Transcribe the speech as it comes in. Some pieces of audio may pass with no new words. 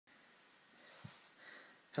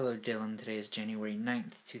Hello Dylan, today is January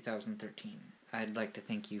 9th, 2013. I'd like to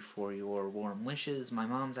thank you for your warm wishes. My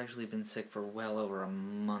mom's actually been sick for well over a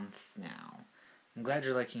month now. I'm glad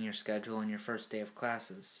you're liking your schedule and your first day of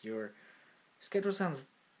classes. Your schedule sounds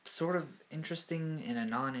sort of interesting in a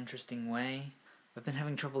non-interesting way. I've been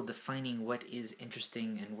having trouble defining what is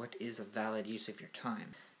interesting and what is a valid use of your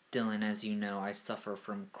time. Dylan, as you know, I suffer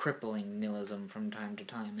from crippling nihilism from time to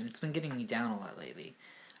time, and it's been getting me down a lot lately.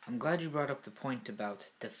 I'm glad you brought up the point about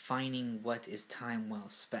defining what is time well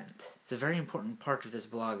spent. It's a very important part of this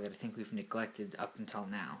blog that I think we've neglected up until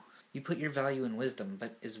now. You put your value in wisdom,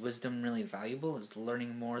 but is wisdom really valuable? Is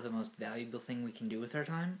learning more the most valuable thing we can do with our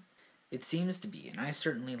time? It seems to be, and I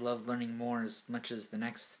certainly love learning more as much as the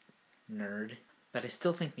next nerd, but I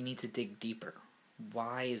still think we need to dig deeper.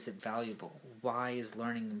 Why is it valuable? Why is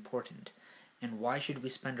learning important? And why should we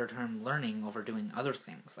spend our time learning over doing other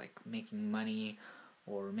things, like making money,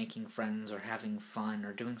 or making friends, or having fun,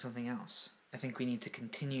 or doing something else? I think we need to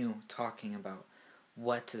continue talking about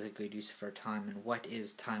what is a good use of our time and what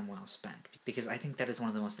is time well spent, because I think that is one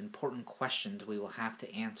of the most important questions we will have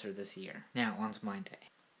to answer this year. Now, on to my day.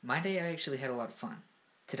 My day, I actually had a lot of fun.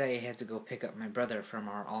 Today I had to go pick up my brother from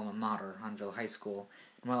our alma mater, Hanville High School,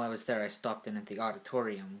 and while I was there I stopped in at the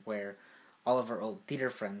auditorium where all of our old theater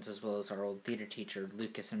friends, as well as our old theater teacher,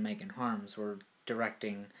 Lucas and Megan Harms, were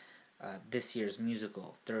directing this year's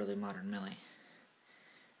musical, Thoroughly Modern Millie.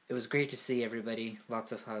 It was great to see everybody,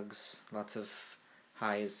 lots of hugs, lots of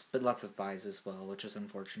highs, but lots of byes as well, which was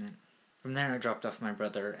unfortunate. From there I dropped off my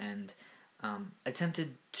brother and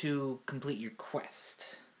attempted to complete your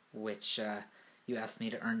quest, which you asked me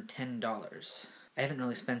to earn $10. I haven't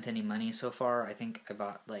really spent any money so far. I think I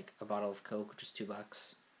bought like a bottle of Coke, which is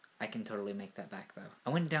 $2. I can totally make that back, though.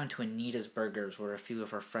 I went down to Anita's Burgers, where a few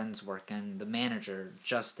of our friends work, and the manager,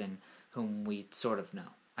 Justin, whom we sort of know.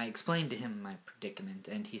 I explained to him my predicament,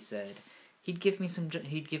 and he said he'd give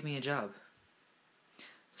me a job.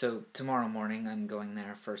 So tomorrow morning, I'm going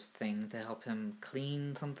there first thing to help him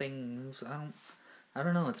clean something. I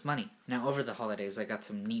don't know. It's money. Now, over the holidays, I got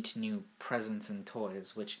some neat new presents and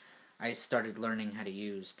toys, which I started learning how to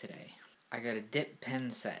use today. I got a dip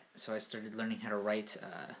pen set, so I started learning how to write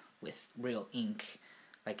with real ink,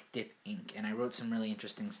 like dip ink, and I wrote some really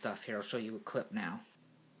interesting stuff. Here, I'll show you a clip now.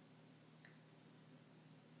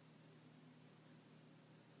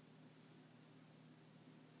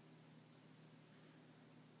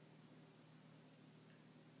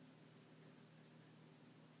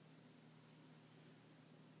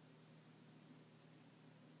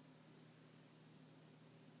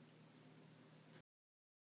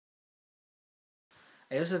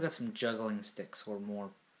 I also got some juggling sticks, or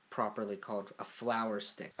more properly called a flower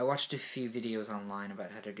stick. I watched a few videos online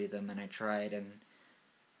about how to do them, and I tried and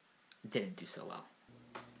didn't do so well.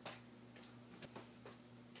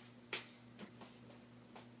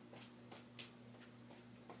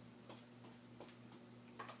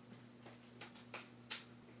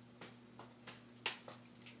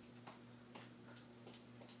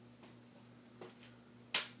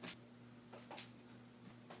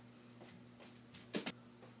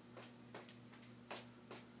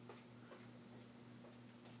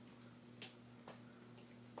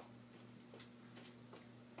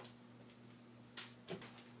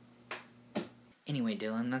 Anyway,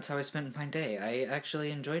 Dylan, that's how I spent my day. I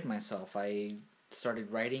actually enjoyed myself. I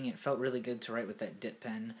started writing. It felt really good to write with that dip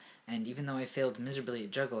pen, and even though I failed miserably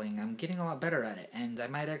at juggling, I'm getting a lot better at it, and I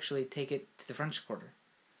might actually take it to the French Quarter.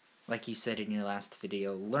 Like you said in your last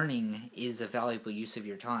video, learning is a valuable use of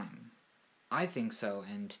your time. I think so,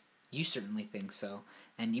 and you certainly think so,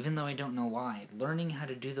 and even though I don't know why, learning how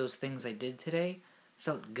to do those things I did today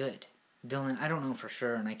felt good. Dylan, I don't know for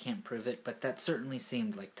sure and I can't prove it, but that certainly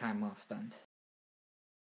seemed like time well spent.